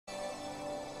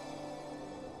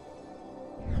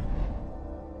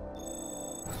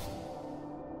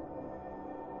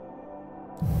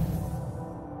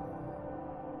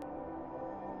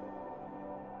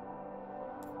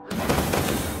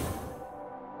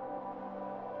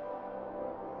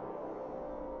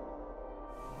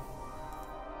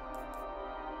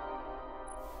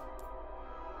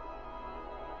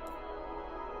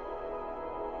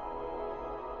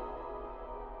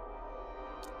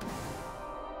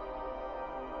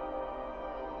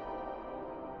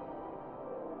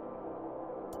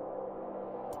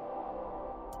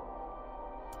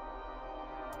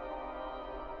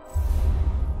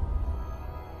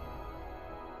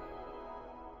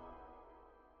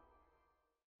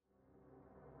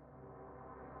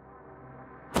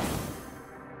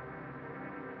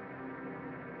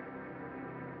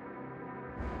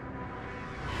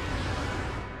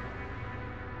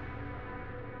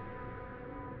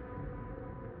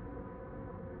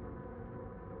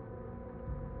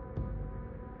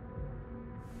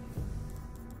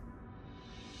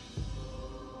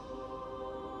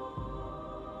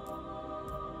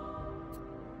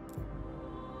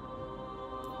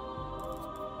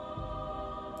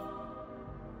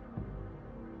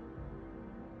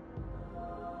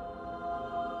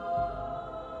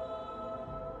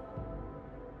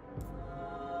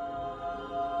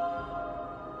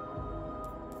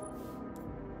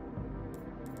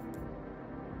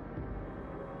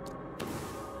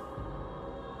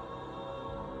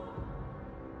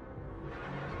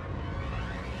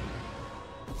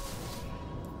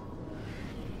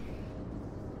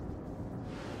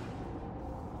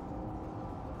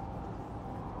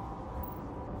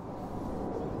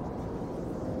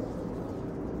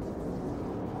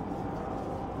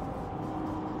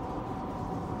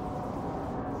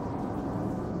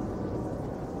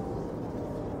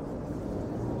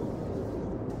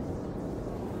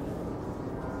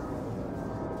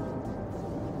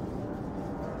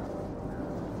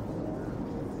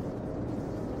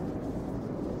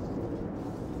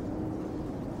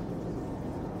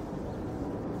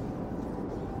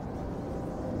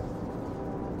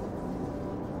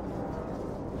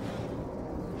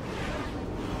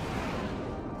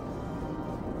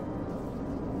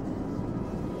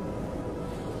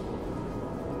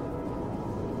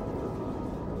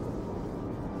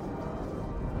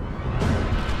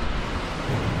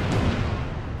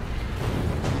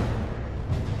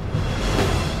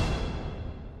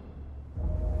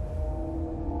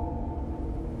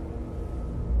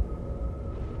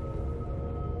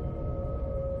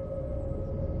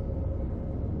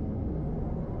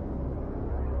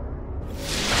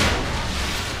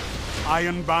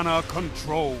Iron Banner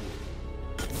control.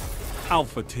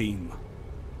 Alpha Team.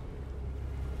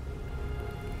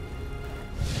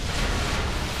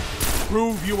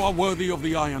 Prove you are worthy of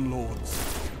the Iron Lords.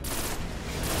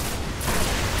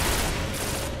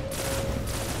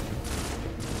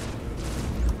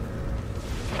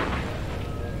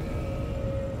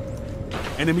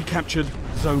 Enemy captured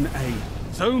Zone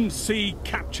A. Zone C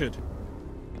captured.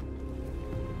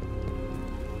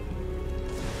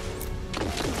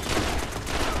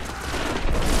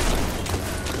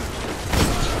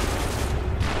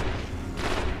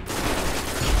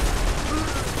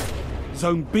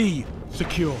 Zone B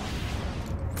secure.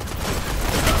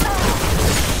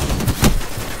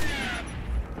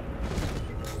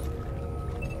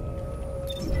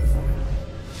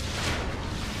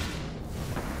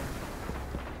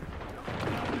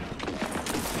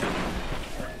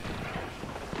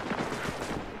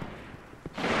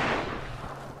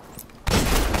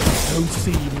 Zone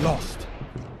C lost.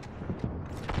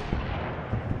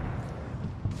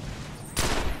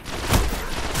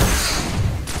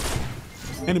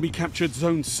 Enemy captured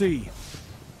Zone C.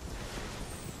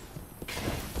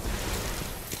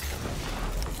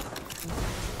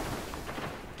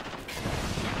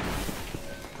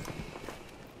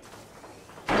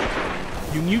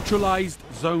 You neutralized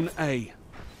Zone A.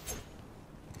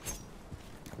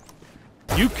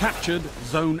 You captured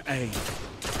Zone A.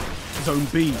 Zone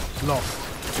B lost.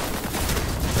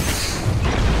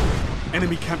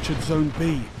 Enemy captured Zone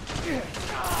B.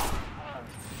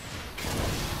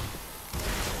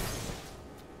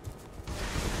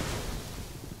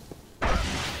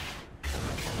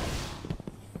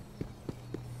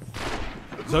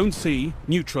 Zone C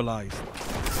neutralized.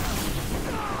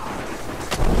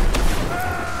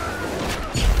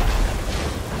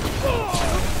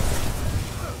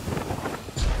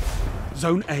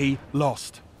 Zone A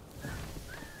lost.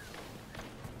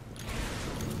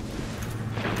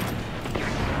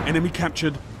 Enemy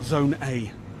captured Zone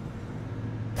A.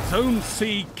 Zone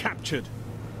C captured.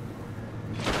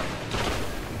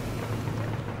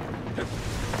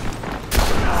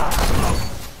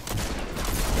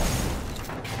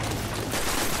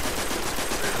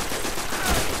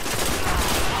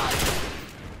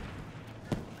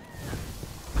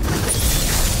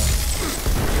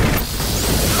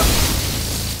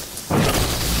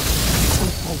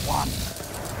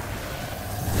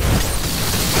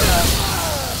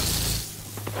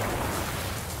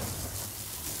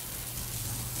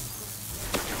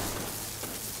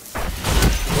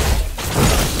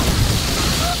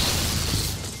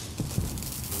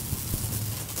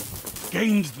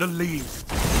 Gained the lead.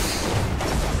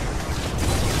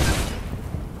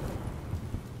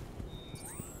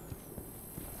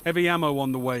 Heavy ammo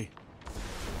on the way.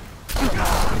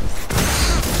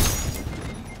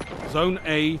 Zone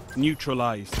A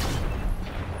neutralized.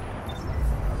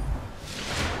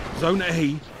 Zone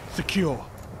A secure.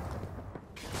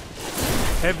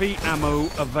 Heavy ammo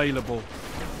available.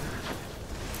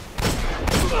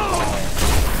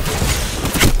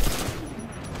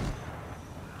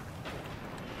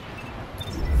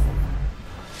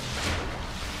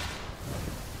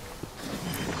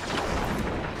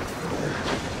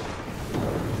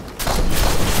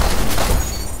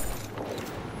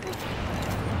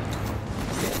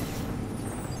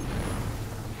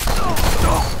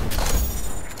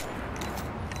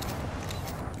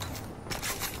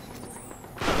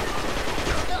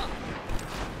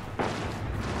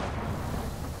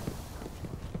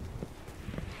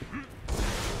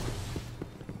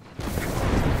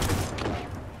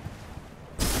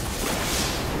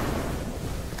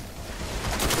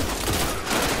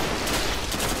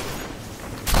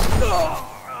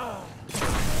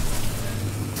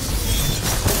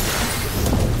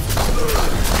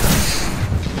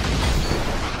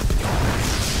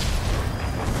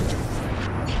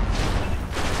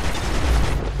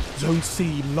 Zone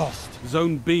C lost.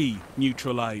 Zone B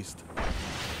neutralized.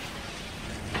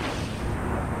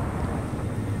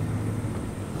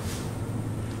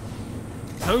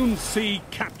 Zone C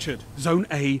captured. Zone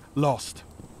A lost.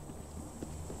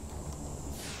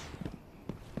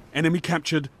 Enemy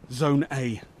captured Zone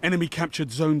A. Enemy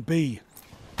captured Zone B.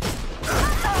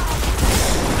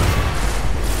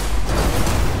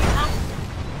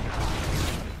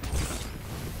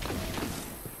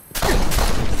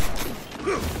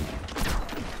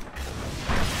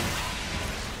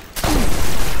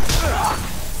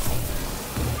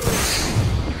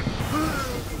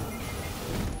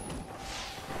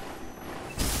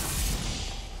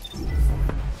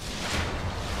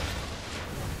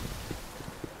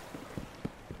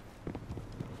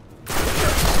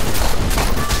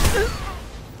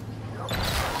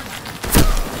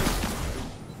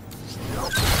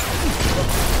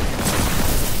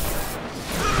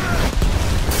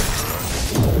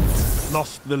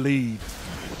 the lead.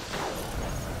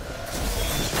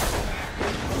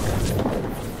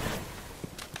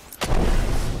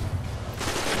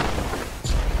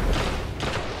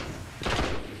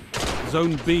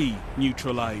 Zone B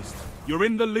neutralized. You're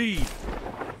in the lead.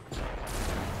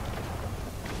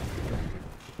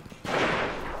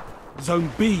 Zone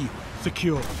B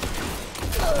secure.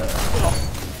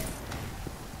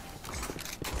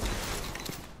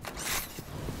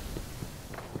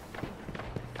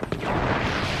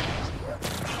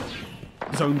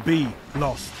 Zone B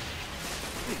lost.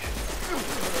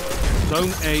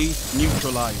 Zone A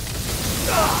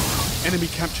neutralized. Enemy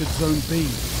captured Zone B.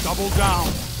 Double down.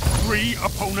 3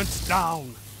 opponents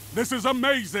down. This is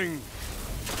amazing.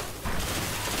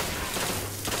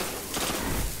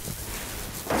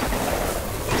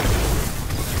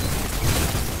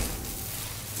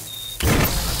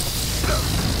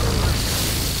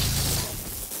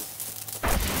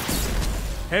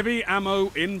 Heavy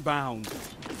ammo inbound.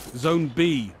 Zone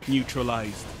B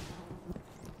neutralized.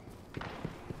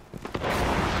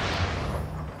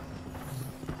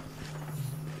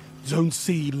 Zone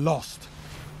C lost.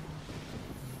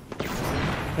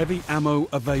 Heavy ammo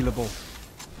available.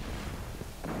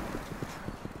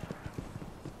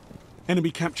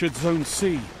 Enemy captured Zone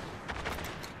C.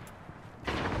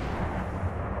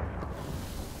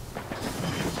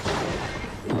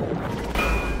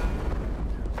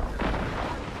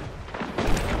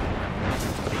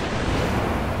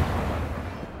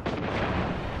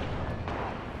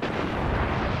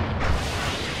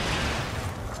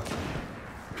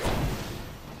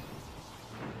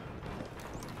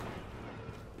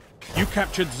 You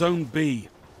captured Zone B.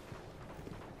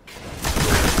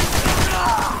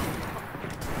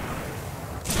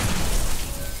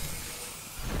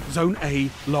 Zone A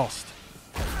lost.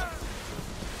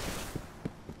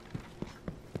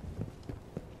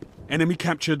 Enemy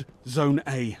captured Zone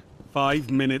A. 5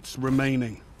 minutes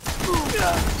remaining.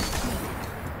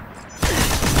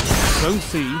 Zone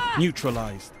C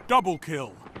neutralized. Double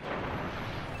kill.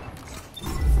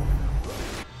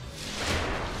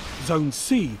 Zone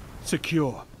C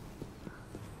secure.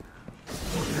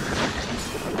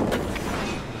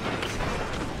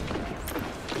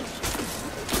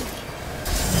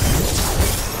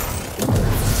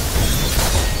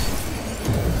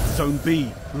 Zone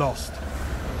B lost.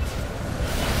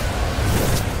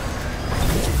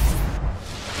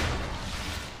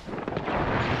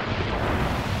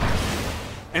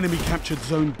 Enemy captured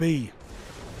Zone B.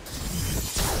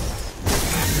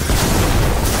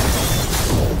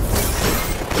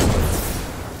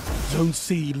 Zone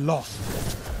C lost.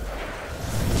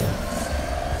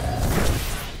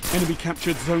 Enemy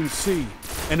captured Zone C.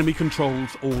 Enemy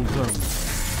controls all zones.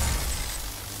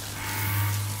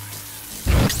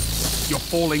 You're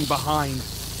falling behind.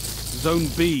 Zone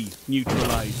B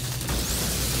neutralized.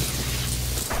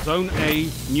 Zone A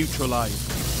neutralized.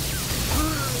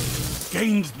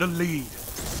 Gained the lead.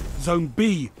 Zone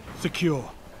B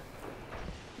secure.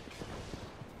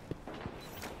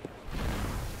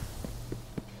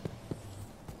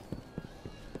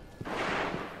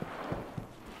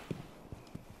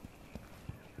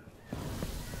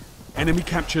 Enemy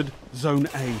captured Zone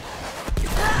A.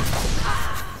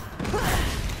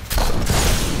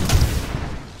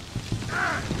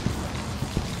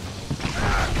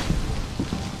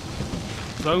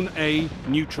 Zone A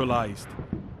neutralized.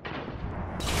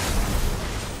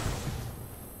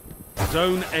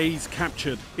 Zone A's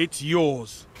captured. It's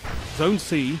yours. Zone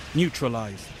C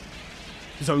neutralized.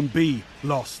 Zone B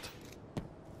lost.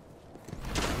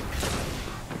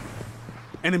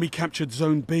 Enemy captured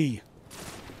Zone B.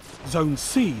 Zone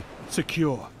C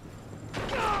secure.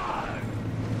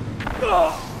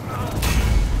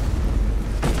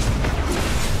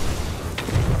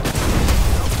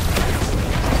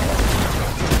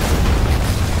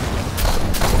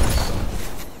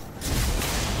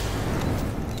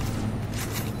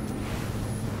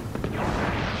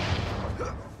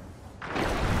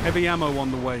 Heavy ammo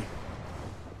on the way.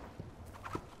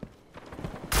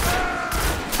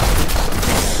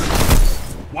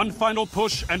 One final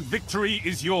push and victory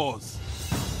is yours.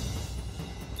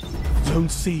 Zone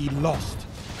C lost.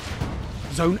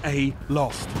 Zone A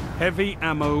lost. Heavy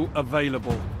ammo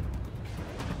available.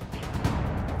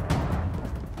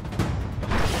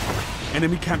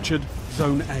 Enemy captured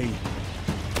Zone A.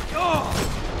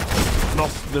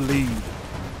 Lost the lead.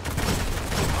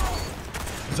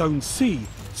 Zone C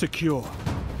secure.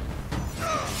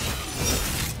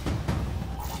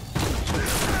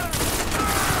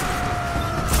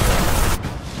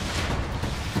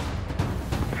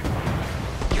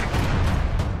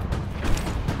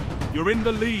 You're in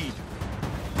the lead.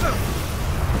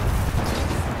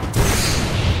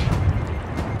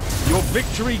 Your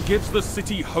victory gives the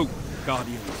city hope,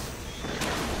 Guardians.